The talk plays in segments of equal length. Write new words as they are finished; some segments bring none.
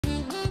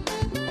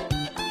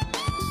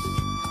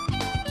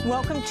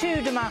Welcome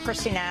to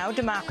Democracy Now!,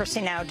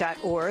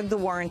 democracynow.org, the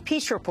War and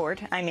Peace Report.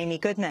 I'm Amy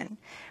Goodman.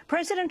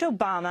 President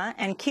Obama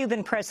and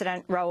Cuban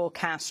President Raul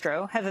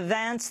Castro have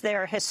advanced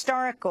their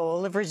historic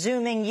goal of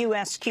resuming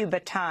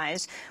U.S.-Cuba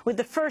ties with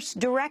the first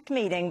direct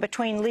meeting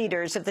between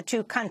leaders of the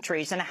two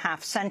countries in a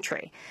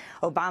half-century.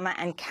 Obama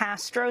and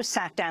Castro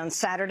sat down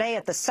Saturday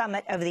at the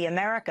Summit of the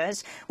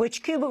Americas,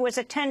 which Cuba was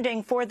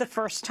attending for the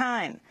first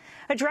time.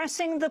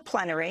 Addressing the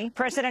plenary,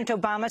 President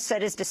Obama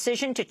said his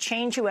decision to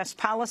change U.S.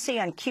 policy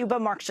on Cuba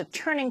marks a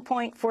turning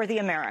point for the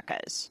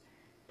Americas.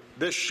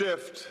 This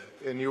shift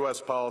in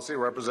U.S. policy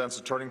represents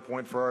a turning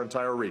point for our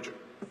entire region.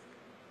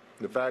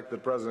 The fact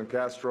that President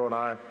Castro and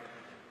I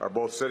are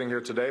both sitting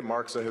here today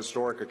marks a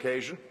historic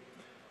occasion.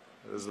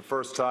 It is the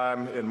first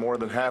time in more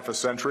than half a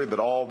century that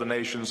all the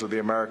nations of the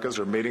Americas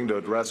are meeting to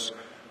address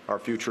our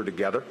future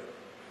together.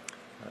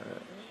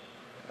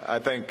 I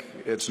think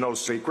it's no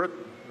secret,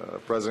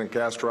 President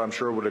Castro, I'm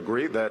sure, would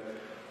agree that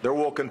there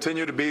will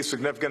continue to be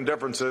significant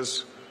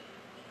differences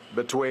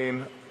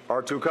between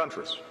our two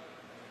countries.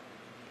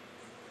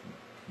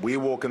 We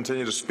will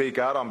continue to speak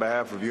out on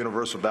behalf of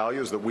universal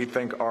values that we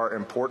think are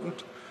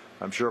important.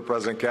 I'm sure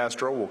President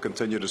Castro will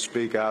continue to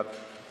speak out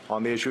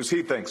on the issues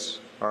he thinks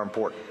are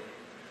important.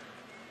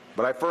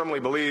 But I firmly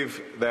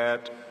believe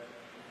that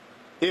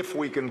if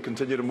we can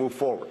continue to move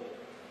forward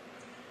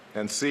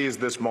and seize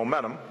this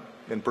momentum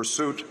in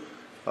pursuit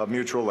of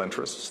mutual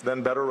interests,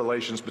 then better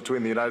relations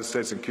between the United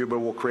States and Cuba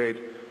will create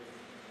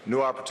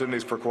new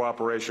opportunities for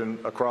cooperation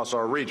across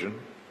our region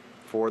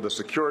for the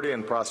security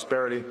and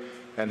prosperity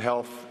and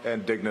health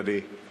and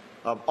dignity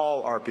of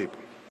all our people.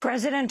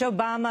 President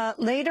Obama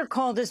later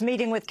called his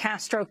meeting with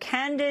Castro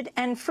candid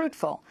and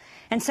fruitful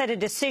and said a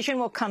decision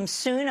will come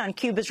soon on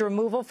Cuba's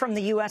removal from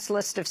the U.S.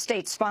 list of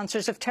state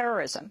sponsors of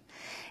terrorism.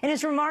 In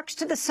his remarks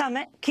to the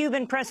summit,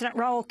 Cuban President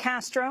Raul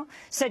Castro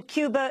said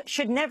Cuba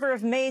should never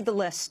have made the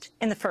list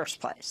in the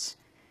first place.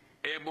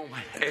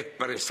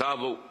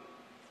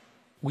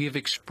 We have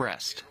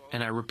expressed,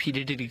 and I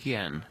repeated it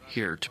again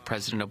here to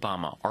President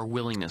Obama, our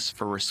willingness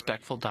for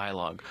respectful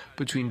dialogue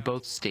between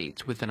both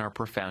states within our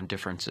profound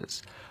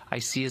differences. I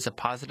see as a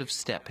positive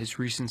step his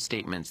recent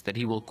statements that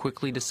he will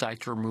quickly decide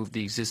to remove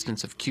the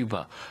existence of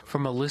Cuba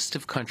from a list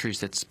of countries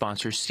that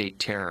sponsor state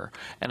terror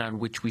and on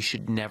which we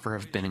should never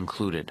have been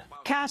included.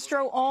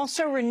 Castro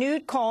also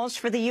renewed calls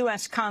for the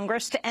U.S.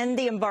 Congress to end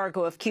the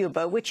embargo of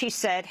Cuba, which he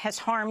said has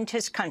harmed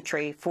his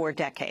country for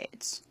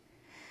decades.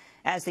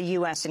 As the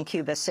U.S. and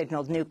Cuba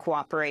signaled new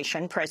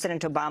cooperation,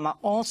 President Obama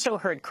also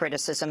heard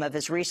criticism of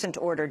his recent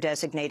order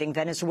designating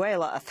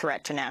Venezuela a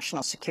threat to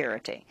national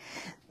security.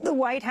 The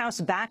White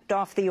House backed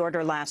off the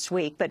order last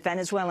week, but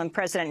Venezuelan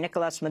President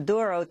Nicolas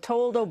Maduro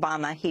told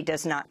Obama he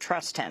does not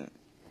trust him.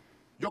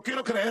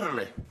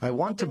 I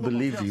want to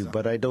believe you,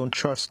 but I don't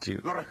trust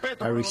you.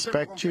 I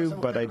respect you,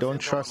 but I don't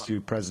trust you,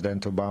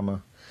 President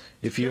Obama.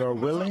 If you are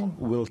willing,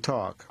 we'll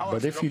talk.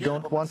 But if you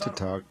don't want to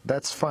talk,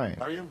 that's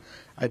fine.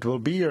 It will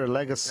be your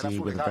legacy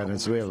with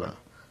Venezuela.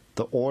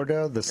 The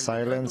order, the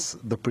silence,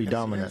 the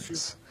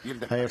predominance.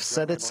 I have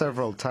said it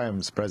several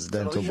times,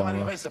 President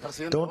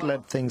Obama. Don't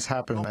let things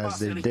happen as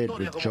they did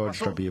with George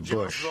W.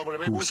 Bush,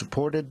 who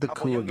supported the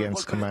coup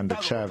against Commander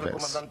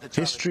Chavez.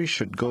 History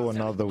should go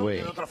another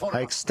way.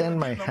 I extend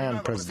my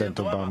hand, President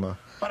Obama,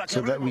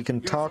 so that we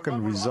can talk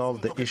and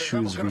resolve the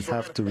issues we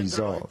have to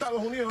resolve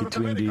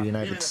between the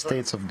United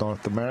States of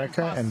North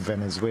America and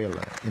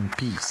Venezuela in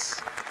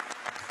peace.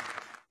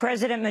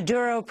 President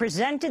Maduro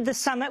presented the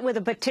summit with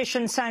a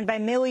petition signed by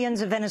millions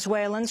of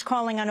Venezuelans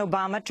calling on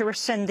Obama to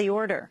rescind the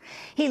order.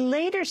 He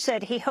later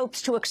said he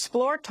hopes to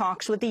explore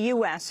talks with the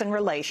U.S. and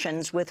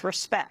relations with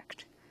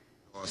respect.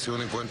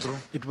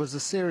 It was a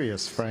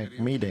serious,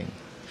 frank meeting.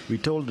 We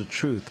told the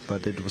truth,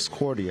 but it was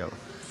cordial.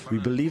 We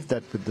believe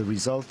that with the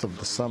result of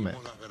the summit,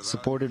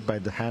 supported by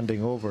the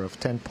handing over of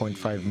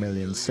 10.5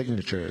 million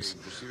signatures,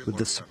 with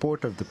the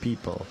support of the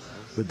people,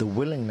 with the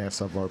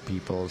willingness of our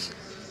peoples,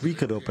 we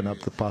could open up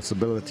the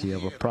possibility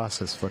of a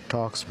process for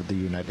talks with the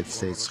United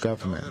States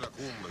government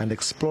and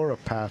explore a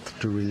path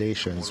to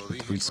relations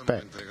with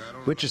respect,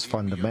 which is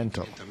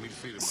fundamental.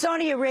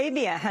 Saudi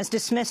Arabia has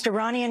dismissed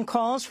Iranian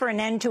calls for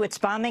an end to its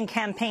bombing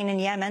campaign in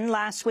Yemen.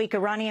 Last week,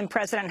 Iranian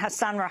President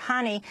Hassan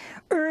Rouhani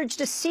urged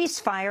a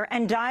ceasefire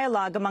and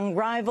dialogue among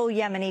rival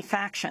Yemeni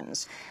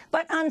factions.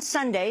 But on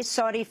Sunday,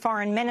 Saudi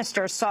Foreign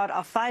Minister Saud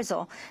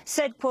al-Faisal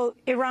said, quote,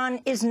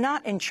 Iran is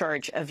not in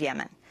charge of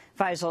Yemen.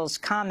 Faisal's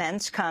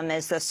comments come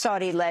as the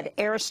Saudi-led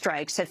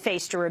airstrikes have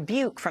faced a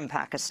rebuke from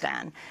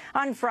Pakistan.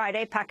 On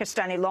Friday,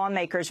 Pakistani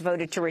lawmakers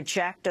voted to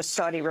reject a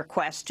Saudi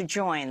request to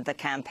join the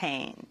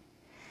campaign.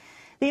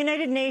 The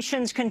United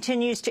Nations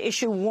continues to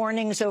issue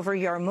warnings over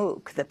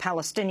Yarmouk, the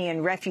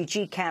Palestinian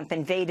refugee camp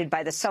invaded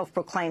by the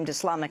self-proclaimed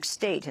Islamic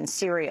State in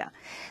Syria.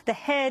 The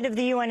head of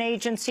the UN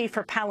Agency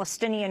for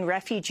Palestinian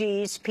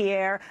Refugees,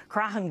 Pierre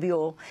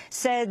Krahenbuhl,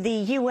 said the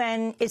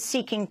UN is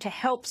seeking to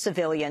help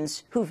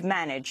civilians who've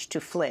managed to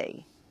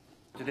flee.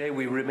 Today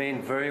we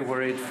remain very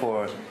worried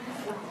for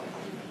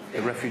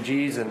the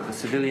refugees and the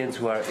civilians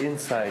who are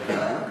inside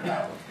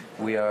Yarmouk.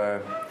 We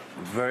are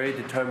very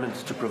determined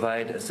to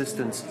provide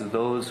assistance to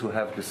those who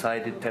have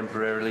decided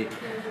temporarily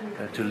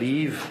to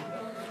leave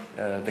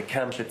the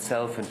camp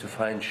itself and to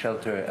find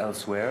shelter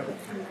elsewhere.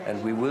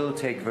 And we will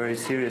take very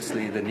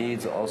seriously the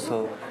needs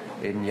also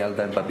in Yalda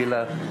and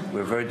Babila.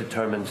 We're very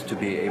determined to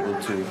be able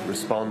to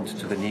respond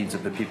to the needs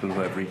of the people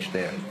who have reached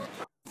there.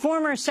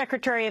 Former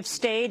Secretary of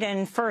State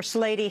and First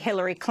Lady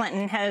Hillary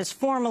Clinton has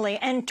formally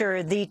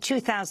entered the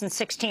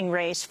 2016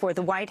 race for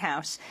the White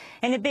House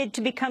in a bid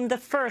to become the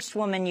first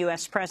woman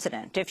U.S.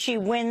 president. If she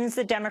wins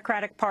the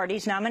Democratic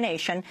Party's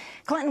nomination,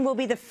 Clinton will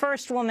be the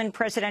first woman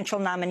presidential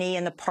nominee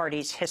in the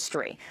party's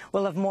history.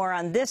 We'll have more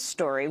on this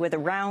story with a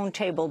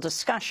roundtable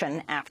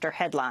discussion after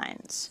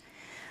headlines.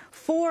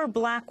 4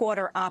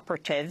 Blackwater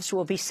operatives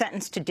will be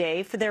sentenced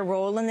today for their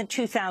role in the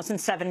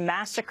 2007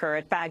 massacre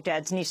at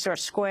Baghdad's Nisoor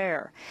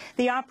Square.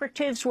 The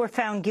operatives were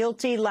found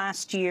guilty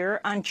last year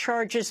on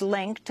charges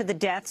linked to the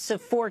deaths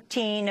of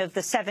 14 of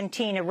the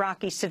 17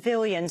 Iraqi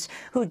civilians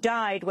who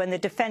died when the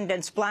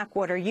defendants'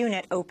 Blackwater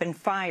unit opened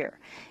fire.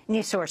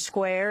 Nisoor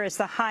Square is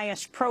the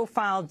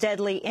highest-profile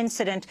deadly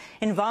incident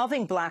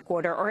involving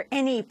Blackwater or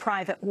any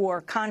private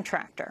war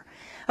contractor.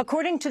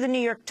 According to the New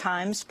York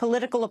Times,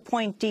 political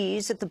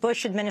appointees at the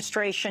Bush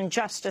administration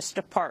Justice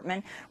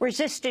Department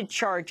resisted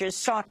charges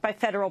sought by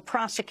federal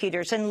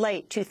prosecutors in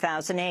late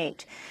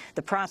 2008.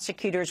 The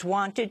prosecutors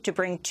wanted to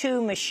bring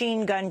 2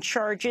 machine gun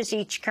charges,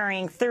 each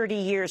carrying 30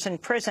 years in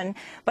prison,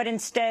 but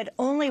instead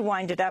only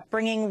winded up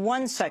bringing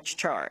 1 such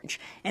charge.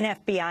 An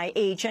FBI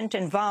agent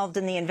involved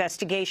in the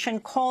investigation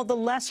called the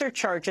lesser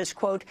charges,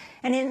 quote,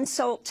 an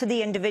insult to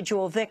the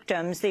individual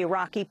victims, the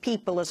Iraqi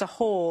people as a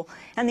whole,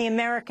 and the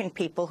American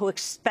people who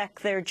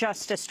expect their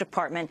Justice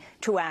Department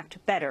to act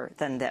better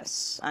than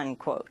this,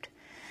 unquote.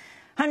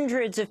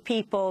 Hundreds of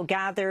people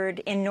gathered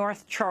in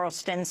North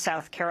Charleston,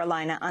 South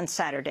Carolina on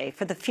Saturday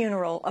for the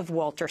funeral of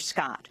Walter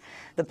Scott,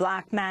 the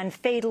black man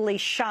fatally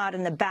shot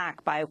in the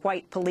back by a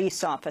white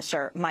police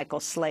officer, Michael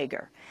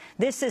Slager.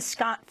 This is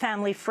Scott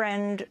family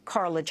friend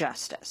Carla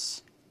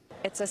Justice.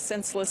 It's a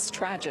senseless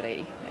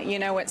tragedy. You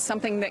know, it's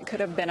something that could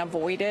have been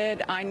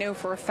avoided. I know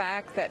for a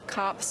fact that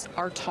cops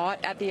are taught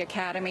at the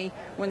academy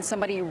when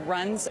somebody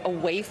runs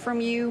away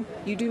from you,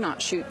 you do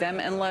not shoot them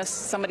unless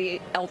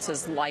somebody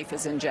else's life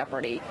is in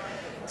jeopardy.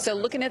 So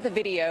looking at the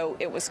video,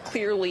 it was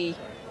clearly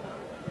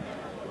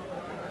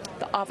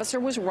the officer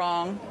was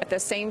wrong. At the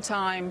same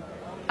time,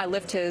 I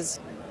lift his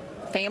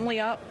family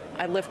up.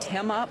 I lift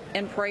him up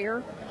in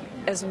prayer,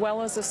 as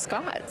well as the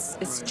Scotts.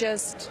 It's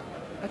just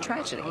a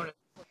tragedy.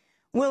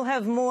 We'll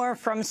have more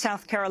from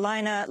South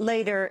Carolina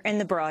later in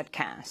the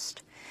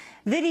broadcast.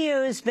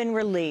 Video has been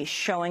released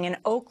showing an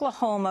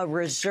Oklahoma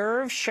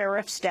Reserve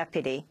Sheriff's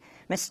deputy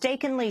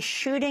mistakenly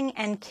shooting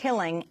and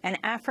killing an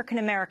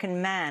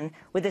African-American man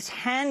with his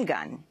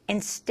handgun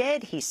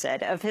instead, he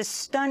said, of his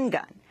stun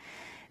gun.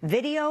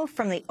 Video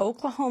from the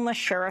Oklahoma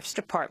Sheriff's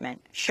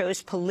Department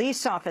shows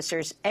police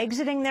officers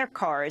exiting their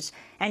cars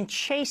and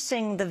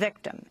chasing the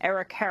victim,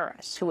 Eric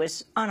Harris, who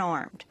is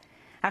unarmed.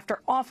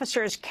 After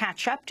officers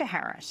catch up to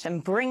Harris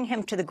and bring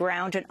him to the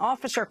ground, an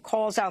officer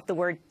calls out the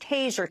word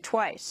taser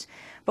twice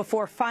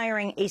before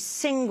firing a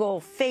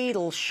single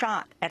fatal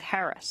shot at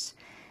Harris.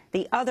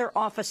 The other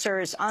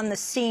officers on the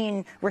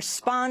scene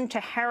respond to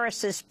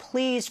Harris's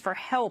pleas for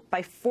help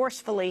by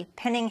forcefully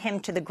pinning him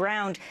to the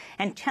ground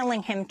and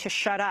telling him to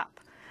shut up.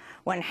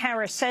 When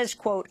Harris says,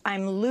 quote,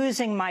 "I'm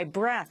losing my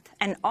breath,"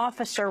 an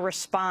officer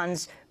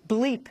responds,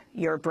 "Bleep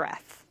your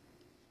breath."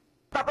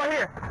 Stop right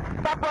here.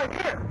 Stop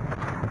right here.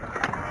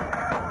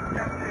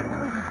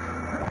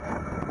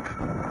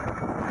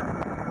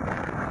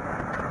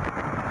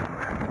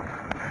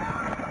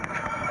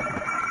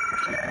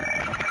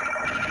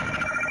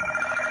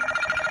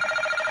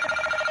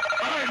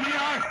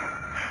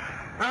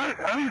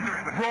 I need to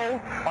roll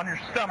on your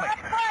stomach.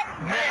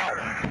 Now.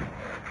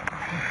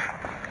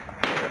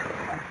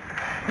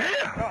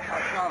 Yeah. Oh,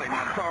 sorry,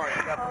 man. Sorry.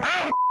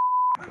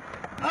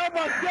 Oh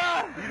my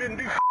God! You didn't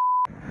do.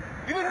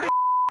 You didn't do.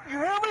 You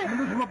hear me? I'm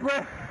losing my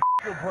breath.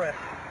 Your breath.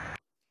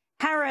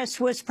 Harris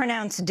was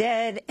pronounced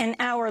dead an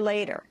hour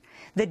later.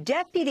 The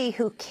deputy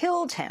who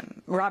killed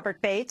him,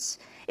 Robert Bates,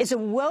 is a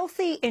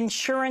wealthy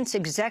insurance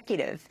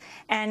executive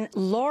and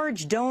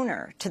large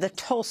donor to the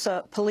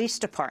Tulsa Police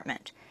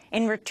Department.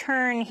 In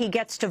return, he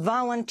gets to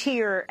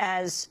volunteer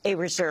as a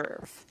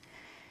reserve.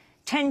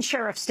 10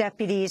 sheriff's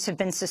deputies have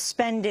been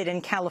suspended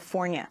in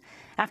California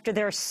after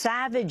their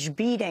savage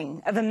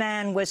beating of a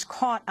man was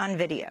caught on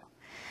video.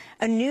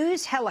 A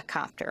news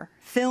helicopter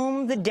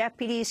filmed the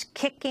deputies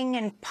kicking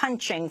and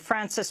punching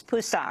Francis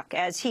Pusak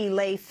as he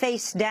lay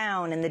face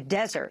down in the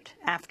desert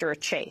after a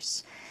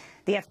chase.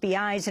 The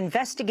FBI is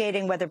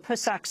investigating whether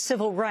Pusak's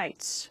civil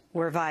rights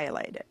were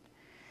violated.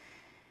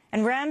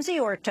 And Ramsey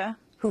Orta,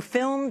 who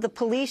filmed the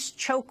police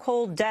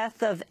chokehold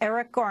death of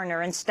Eric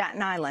Garner in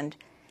Staten Island,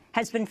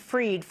 has been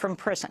freed from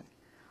prison.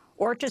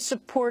 Orta's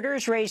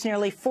supporters raised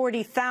nearly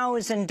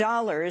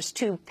 $40,000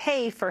 to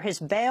pay for his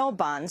bail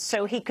bonds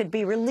so he could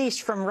be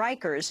released from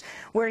Rikers,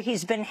 where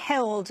he's been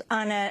held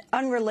on an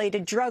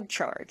unrelated drug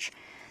charge.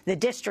 The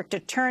district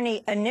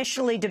attorney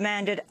initially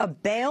demanded a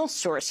bail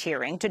source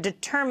hearing to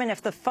determine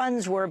if the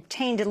funds were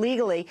obtained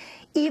illegally,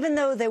 even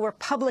though they were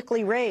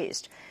publicly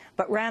raised.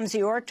 But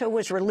Ramsey Orta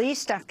was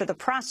released after the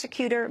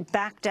prosecutor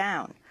backed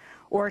down.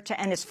 Orta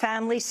and his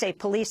family say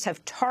police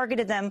have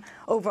targeted them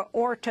over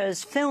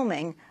Orta's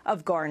filming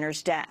of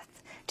Garner's death.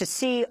 To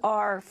see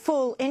our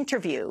full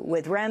interview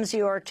with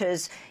Ramsey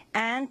Orta's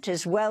aunt,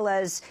 as well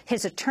as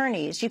his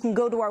attorneys, you can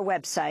go to our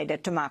website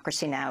at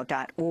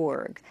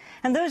democracynow.org.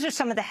 And those are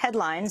some of the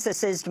headlines.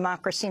 This is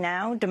Democracy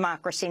Now!,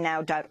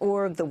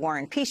 democracynow.org, The War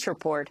and Peace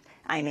Report.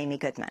 I'm Amy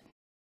Goodman.